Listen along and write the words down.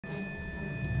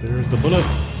There's the bullet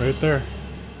right there.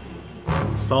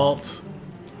 Salt.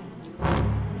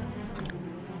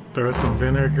 Throw some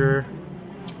vinegar.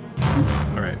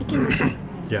 All right.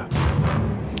 Yeah.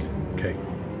 Okay.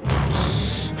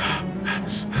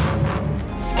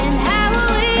 And how will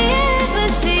we ever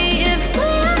see if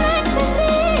we're meant to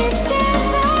be? It's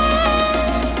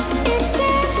terrifying. It's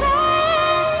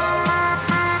terrifying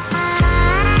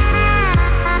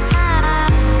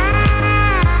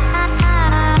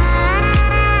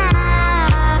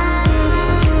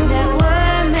that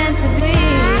we're meant to be.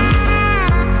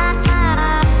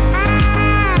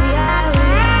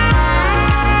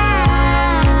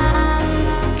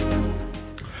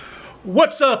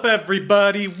 What's up,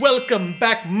 everybody? Welcome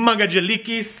back,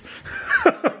 RayandGeliques.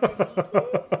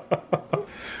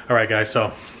 All right, guys.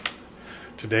 So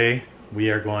today we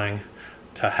are going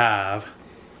to have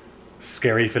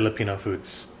scary Filipino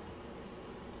foods.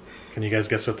 Can you guys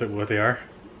guess what they are?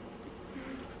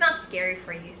 It's not scary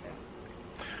for you, so.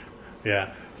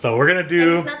 Yeah. So we're gonna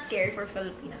do. And it's not scary for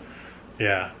Filipinos.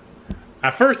 Yeah.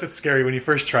 At first, it's scary when you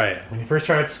first try it. When you first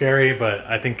try it, it's scary, but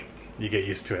I think you get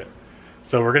used to it.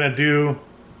 So we're gonna do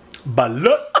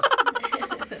balut,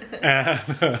 and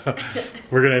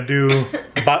we're gonna do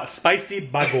spicy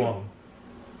bagoong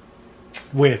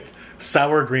with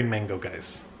sour green mango,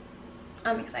 guys.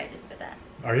 I'm excited for that.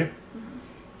 Are you? Mm-hmm.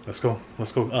 Let's go.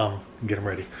 Get them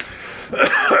ready.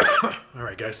 All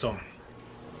right, guys. So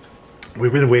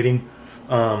we've been waiting.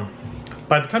 By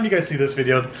the time you guys see this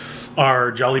video,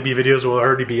 our Jollibee videos will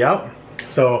already be out.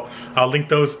 So I'll link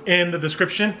those in the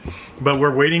description, but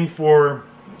we're waiting for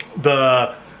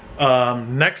the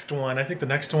next one. I think the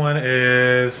next one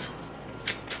is,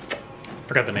 I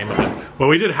forgot the name of it. Well,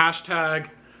 we did hashtag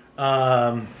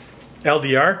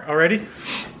LDR already.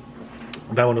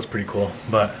 That one was pretty cool,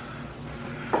 but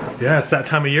yeah, it's that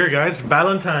time of year, guys.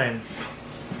 Valentine's.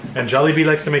 And Jollibee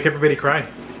likes to make everybody cry.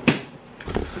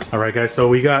 All right, guys, so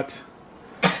we got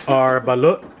our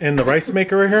balut in the rice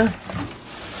maker right here.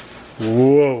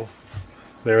 Whoa,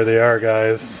 there they are,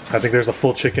 guys. I think there's a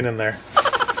full chicken in there,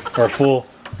 or a full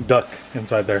duck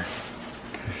inside there.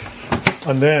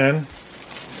 And then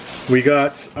we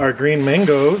got our green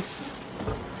mangoes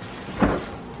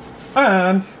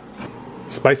and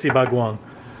spicy bagoong.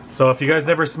 So if you guys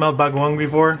never smelled bagoong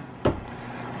before,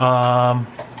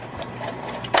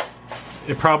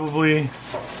 it probably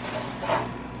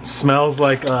smells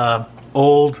like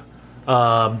old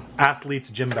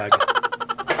athlete's gym bag.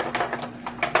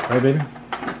 Right, baby?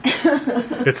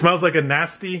 It smells like a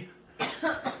nasty,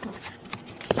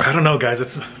 I don't know, guys,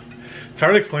 it's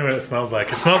hard to explain what it smells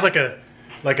like. It smells like a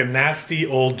nasty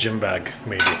old gym bag,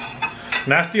 maybe.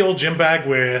 Nasty old gym bag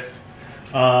with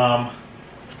some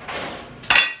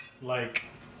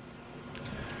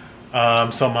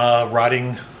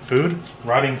rotting food,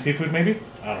 rotting seafood maybe?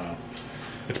 I don't know.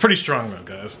 It's pretty strong though,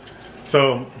 guys.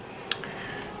 So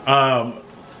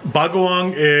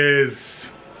bagoong is,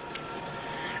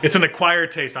 it's an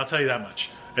acquired taste, I'll tell you that much.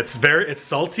 It's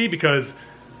salty because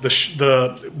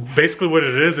basically what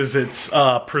it is it's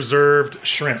preserved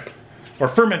shrimp or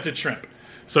fermented shrimp.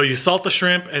 So you salt the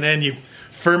shrimp and then you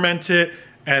ferment it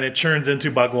and it turns into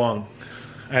bagoong.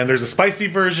 And there's a spicy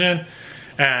version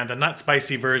and a not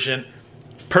spicy version.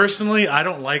 Personally, I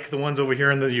don't like the ones over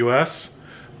here in the US.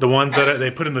 The ones that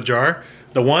they put in the jar.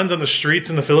 The ones on the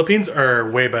streets in the Philippines are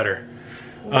way better.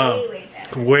 Way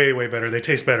better. Way better. They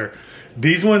taste better.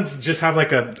 These ones just have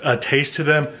like a taste to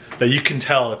them that you can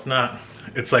tell it's not,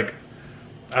 it's like,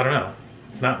 I don't know.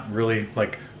 It's not really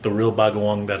like the real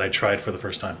bagoong that I tried for the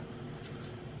first time.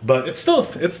 But it's still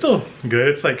good.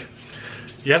 It's like,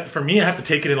 yeah, for me, I have to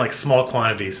take it in like small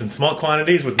quantities. In small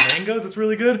quantities with mangoes, it's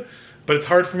really good. But it's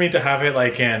hard for me to have it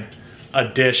like in a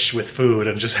dish with food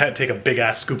and just take a big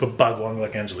ass scoop of bagoong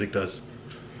like Angelique does.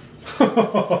 I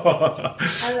love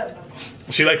bagoong.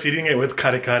 She likes eating it with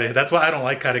kare-kare. That's why I don't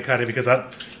like kare-kare, because I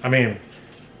mean,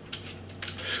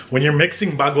 when you're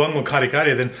mixing bagoong with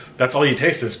kare-kare, then that's all you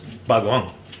taste is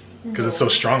bagoong, because it's so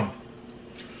strong.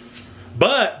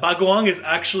 But bagoong is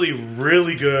actually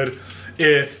really good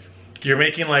if you're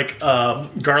making like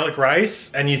garlic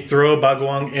rice and you throw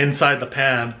bagoong inside the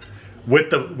pan with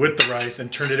the rice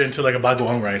and turn it into like a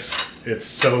bagoong rice. It's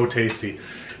so tasty.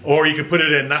 Or you could put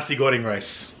it in nasi goreng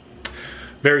rice.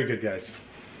 Very good, guys.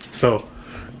 So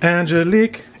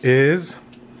Angelique is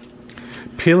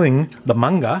peeling the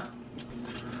manga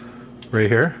right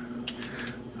here.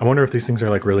 I wonder if these things are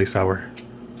like really sour.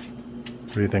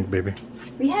 What do you think, baby?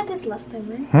 We had this last time,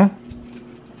 right? Huh?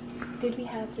 Did we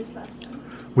have this last time?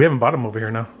 We haven't bought them over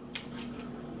here now.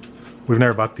 We've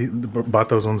never bought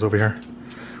those ones over here.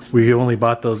 We only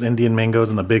bought those Indian mangoes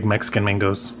and the big Mexican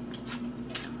mangoes.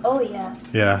 Oh yeah.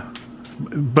 Yeah.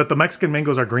 But the Mexican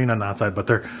mangoes are green on the outside, but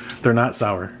they're not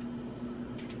sour.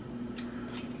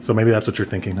 So maybe that's what you're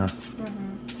thinking, huh?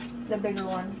 Mm-hmm. The bigger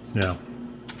ones. Yeah.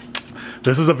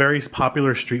 This is a very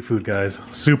popular street food, guys.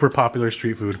 Super popular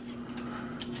street food.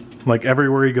 Like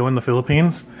everywhere you go in the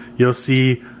Philippines, you'll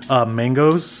see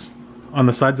mangoes on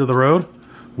the sides of the road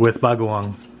with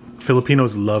bagoong.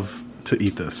 Filipinos love to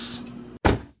eat this.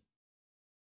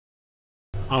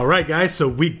 All right, guys, so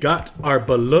we got our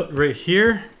balut right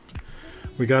here.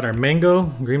 We got our mango,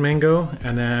 green mango,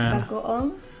 and then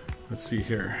Bagoong. let's see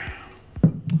here.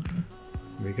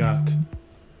 We got,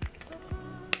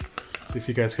 see if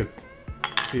you guys could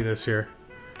see this here.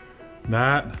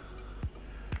 That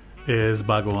is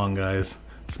bagoong, guys.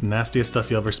 It's the nastiest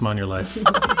stuff you ever smell in your life.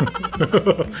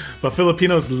 But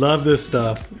Filipinos love this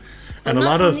stuff. And Well, a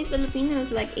lot not of only Filipinos,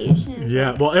 like Asians.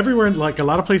 yeah, well, everywhere, like a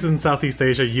lot of places in Southeast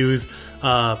Asia use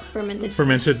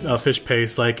Fermented fish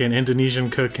paste, like in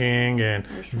Indonesian cooking and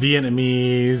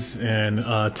Vietnamese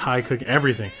and Thai cooking,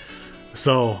 everything.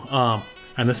 So,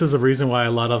 and this is the reason why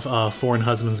a lot of foreign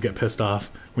husbands get pissed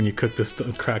off when you cook this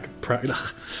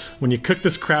when you cook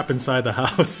this crap inside the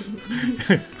house.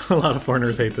 A lot of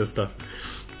foreigners hate this stuff.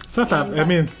 It's not that. I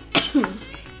mean,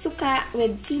 Suka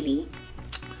with sili.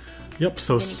 yep.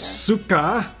 So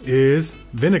suka is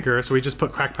vinegar. So we just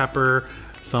put cracked pepper,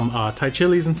 some Thai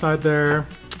chilies inside there.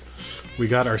 We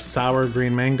got our sour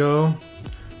green mango.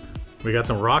 We got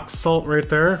some rock salt right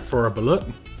there for our balut.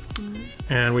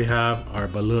 And we have our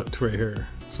balut right here.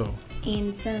 So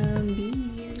And some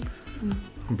beers.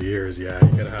 beers, yeah,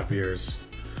 you gotta have beers.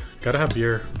 Gotta have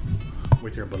beer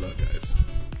with your balut, guys.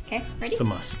 Okay, ready? It's a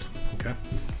must. Okay.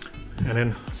 And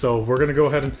then, so we're gonna go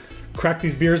ahead and crack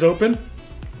these beers open.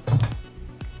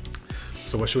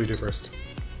 So what should we do first?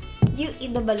 You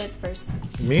eat the balut first.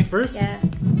 Me first? Yeah.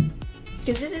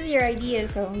 Because this is your idea,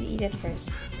 so you eat it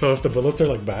first. So if the bullets are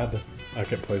like bad, I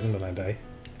get poisoned and I die.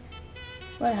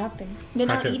 What happened? Then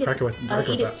Crack I'll it- eat crack it. it with- I'll crack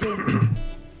it eat with it too.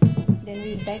 Then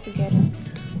we die together.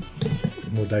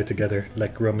 We'll die together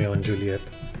like Romeo and Juliet.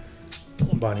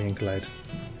 Bonnie and Clyde.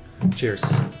 Cheers.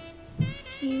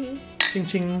 Cheers. Ching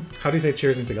ching. How do you say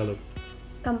cheers in Tagalog?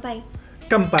 Kampai.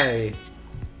 Kampai.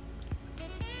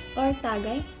 Or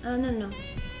tagay? No.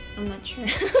 I'm not sure.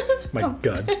 My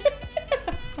God.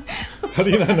 How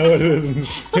do you not know what it is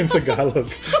in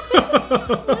Tagalog?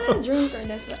 Drunk or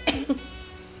that's what.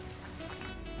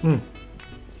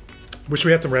 Wish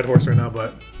we had some Red Horse right now,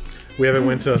 but we haven't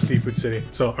went to Seafood City.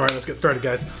 So, all right, let's get started,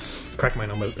 guys. Crack mine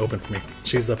open for me.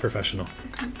 She's the professional.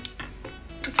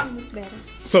 This one is better.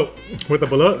 So, with the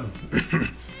balut,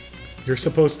 you're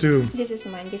supposed to... This is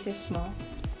mine. This is small.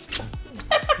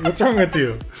 What's wrong with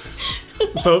you?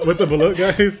 So, with the balut,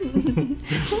 guys,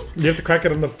 you have to crack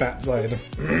it on the fat side.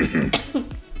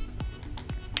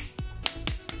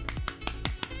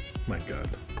 My God.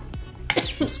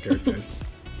 I'm scared, guys.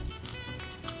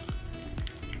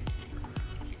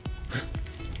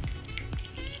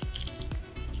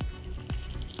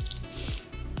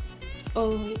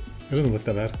 Oh, wait. It doesn't look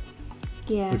that bad.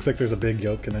 Yeah. Looks like there's a big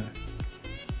yolk in it.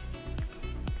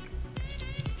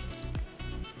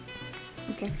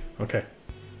 Okay. Okay.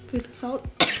 Put salt.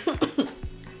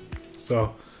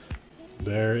 So,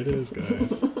 there it is,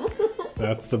 guys.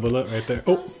 That's the balut right there.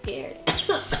 Oh, I'm scared.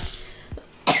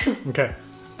 okay.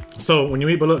 So, when you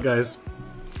eat balut, guys,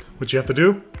 what you have to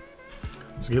do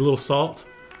is get a little salt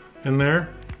in there.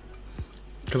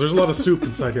 Because there's a lot of soup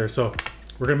inside here, so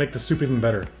we're going to make the soup even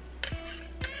better.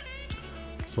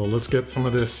 So, let's get some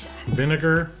of this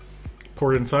vinegar,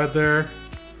 pour it inside there.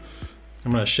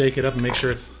 I'm going to shake it up and make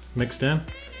sure it's mixed in.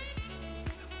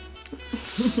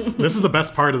 This is the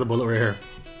best part of the balut right here.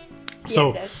 So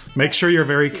Yeah, that's- make sure you're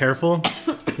very careful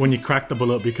when you crack the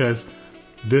balut, because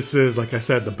this is, like I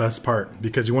said, the best part,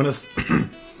 because you want to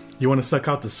you want to suck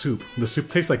out the soup. The soup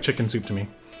tastes like chicken soup to me.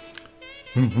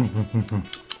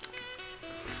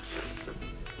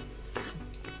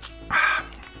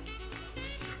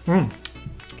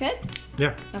 Good?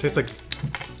 Yeah, tastes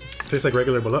like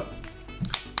regular balut.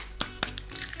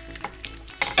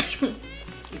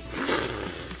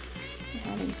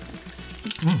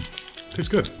 Tastes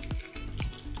good.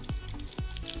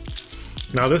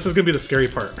 Now this is gonna be the scary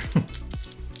part.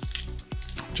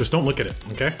 Just don't look at it,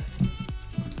 okay?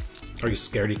 Are you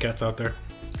scaredy cats out there?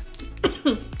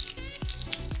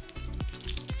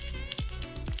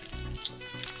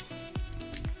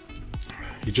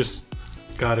 You just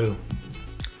gotta...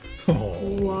 Oh.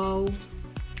 Whoa.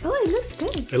 Oh, it looks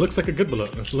good. It looks like a good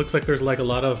balut. It looks like there's like a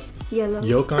lot of Yellow.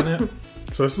 yolk on it.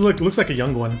 So this is like, looks like a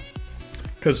young one.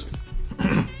 Because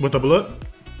with the balut,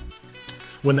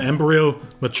 when the embryo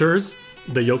matures,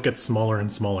 the yolk gets smaller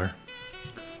and smaller.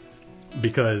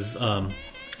 because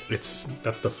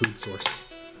that's the food source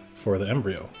for the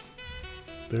embryo.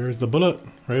 There's the bullet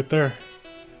right there.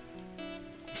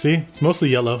 See, it's mostly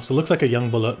yellow, so it looks like a young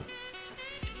bullet.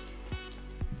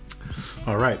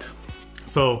 All right,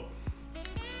 so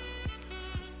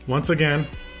once again,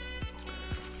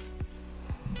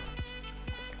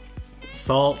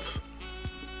 salt.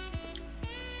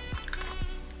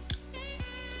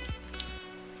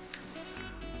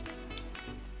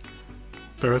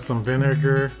 Throw some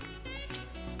vinegar.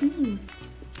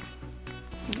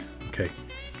 Okay.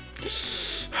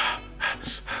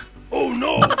 Oh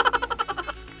no!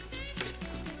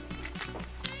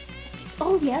 It's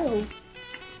all yellow.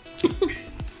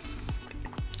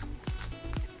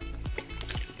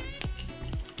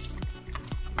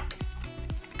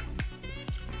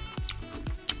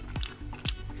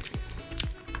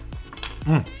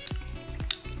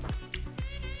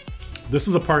 This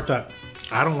is a part that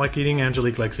I don't like eating.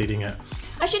 Angelique likes eating it.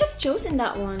 I should have chosen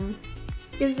that one.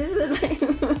 Because this is like...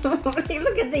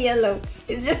 Look at the yellow.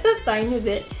 It's just a tiny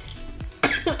bit.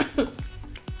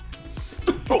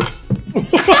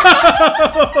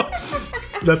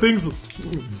 That thing's...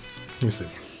 Let me see.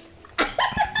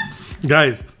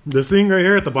 Guys, this thing right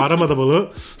here at the bottom of the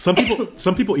balut,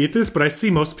 some people eat this, but I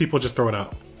see most people just throw it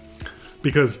out.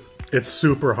 Because it's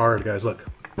super hard, guys. Look.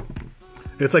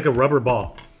 It's like a rubber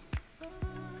ball.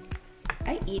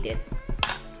 I eat it.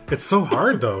 It's so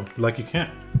hard though. Like you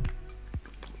can't.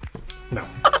 No.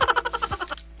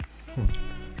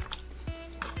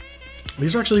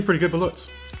 These are actually pretty good ballots.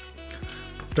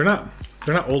 They're not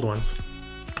old ones.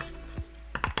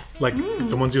 Like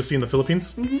the ones you'll see in the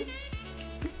Philippines.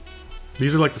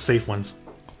 These are like the safe ones.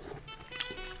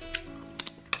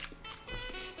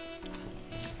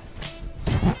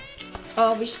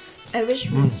 Oh, I wish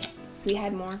we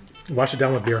had more. Wash it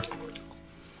down with beer.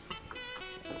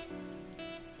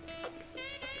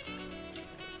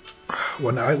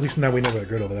 Well, now at least now we know they're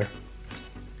good over there,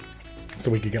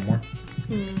 so we could get more.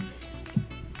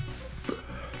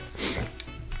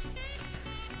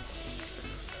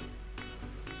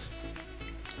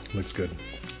 Looks good.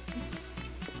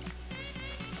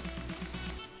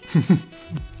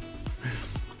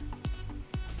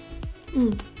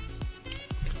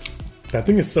 That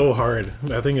thing is so hard.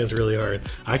 That thing is really hard.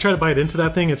 I try to bite into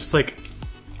that thing. It's just like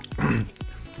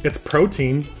it's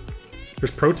protein. There's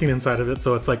protein inside of it,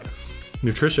 so it's like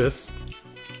nutritious,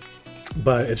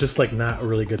 but it's just like not a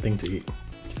really good thing to eat.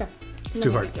 Okay. It's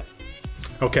too hard.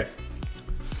 Okay,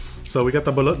 so we got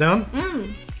the balut down.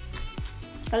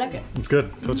 I like it. It's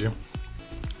good. Told you.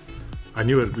 I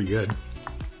knew it would be good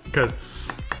because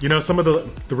you know some of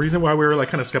the reason why we were like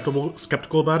kind of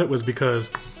skeptical about it was because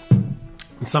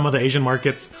in some of the Asian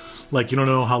markets, like you don't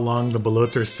know how long the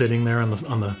baluts are sitting there on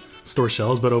the store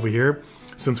shelves, but over here,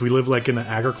 since we live like in an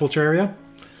agriculture area.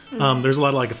 There's a lot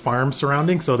of like farms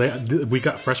surrounding, so we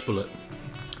got fresh balut.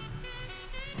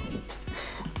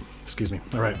 Excuse me.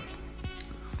 All right,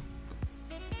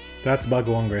 that's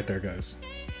bagoong right there, guys.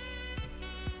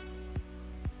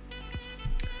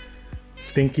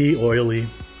 Stinky, oily.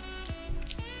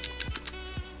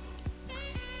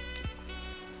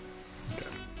 Okay.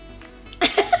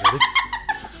 Ready?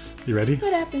 You ready?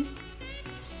 What happened?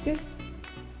 Good.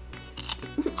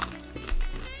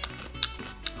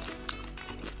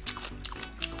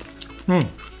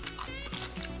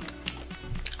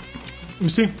 You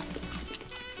see,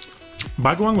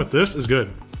 bagoong with this is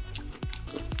good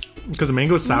because the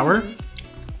mango is sour.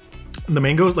 The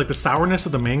mango is like the sourness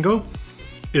of the mango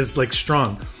is like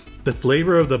strong. The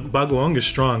flavor of the bagoong is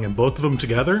strong, and both of them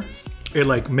together, it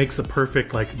like makes a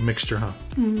perfect like mixture, huh?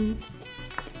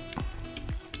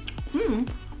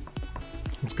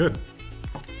 It's good.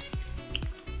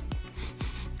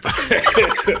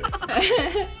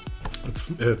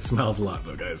 It smells a lot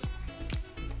though, guys.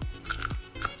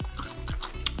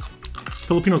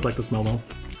 Filipinos like the smell though.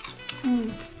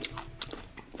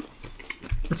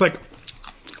 It's like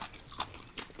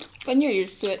When you're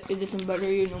used to it, it doesn't bother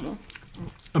you no more.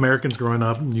 Americans growing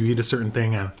up, you eat a certain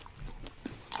thing and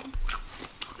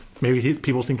maybe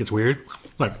people think it's weird.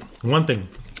 Like one thing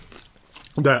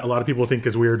that a lot of people think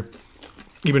is weird,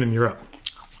 even in Europe,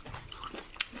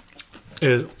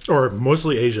 is, or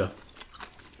mostly Asia,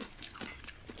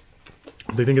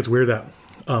 they think it's weird that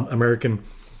American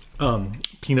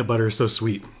peanut butter is so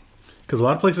sweet. Because a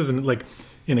lot of places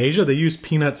in Asia, they use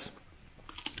peanuts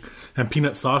and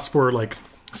peanut sauce for like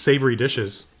savory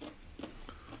dishes.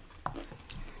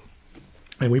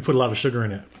 And we put a lot of sugar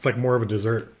in it. It's like more of a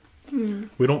dessert.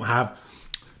 We don't have...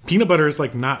 Peanut butter is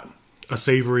like not a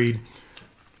savory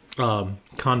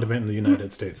condiment in the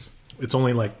United States. It's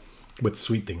only like with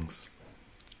sweet things.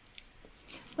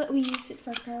 But we use it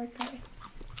for kare-kare.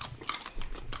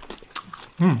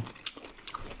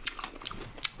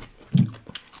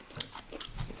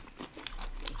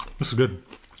 This is good.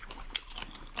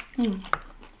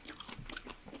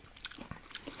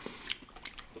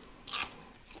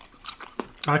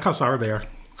 I like how sour they are.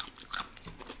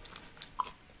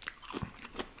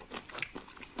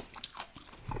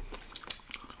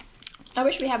 I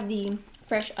wish we have the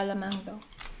fresh alamang though.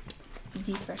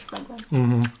 The fresh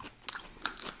bagoong.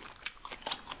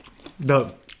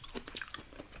 The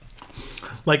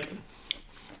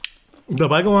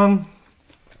bagoong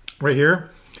right here,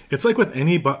 it's like with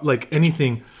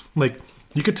anything, like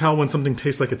you could tell when something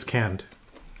tastes like it's canned.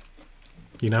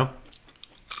 You know?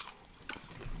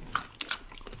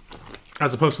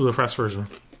 As opposed to the fresh version.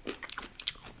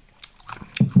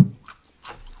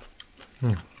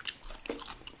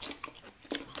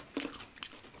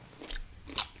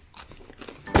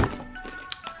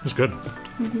 It's good.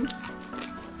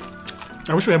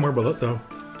 I wish we had more balut though.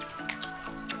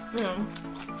 Yeah.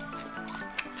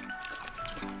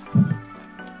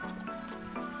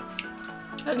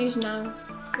 At least now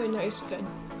we know it's good.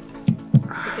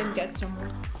 We can get some more.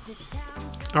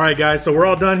 Alright guys, so we're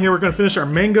all done here. We're going to finish our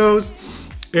mangoes.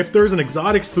 If there's an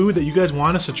exotic food that you guys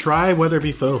want us to try, whether it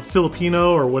be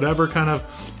Filipino or whatever kind of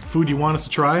food you want us to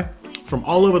try from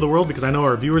all over the world, because I know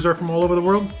our viewers are from all over the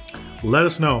world, let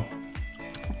us know.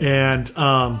 And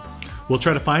we'll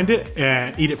try to find it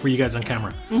and eat it for you guys on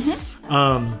camera.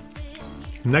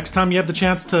 Next time you have the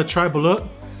chance to try balut,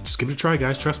 just give it a try,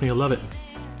 guys. Trust me, you'll love it.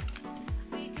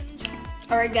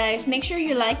 Alright guys, make sure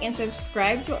you like and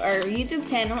subscribe to our YouTube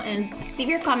channel and leave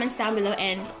your comments down below,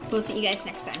 and we'll see you guys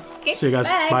next time. Okay? See you guys.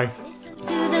 Bye.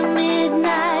 To the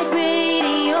midnight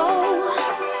radio.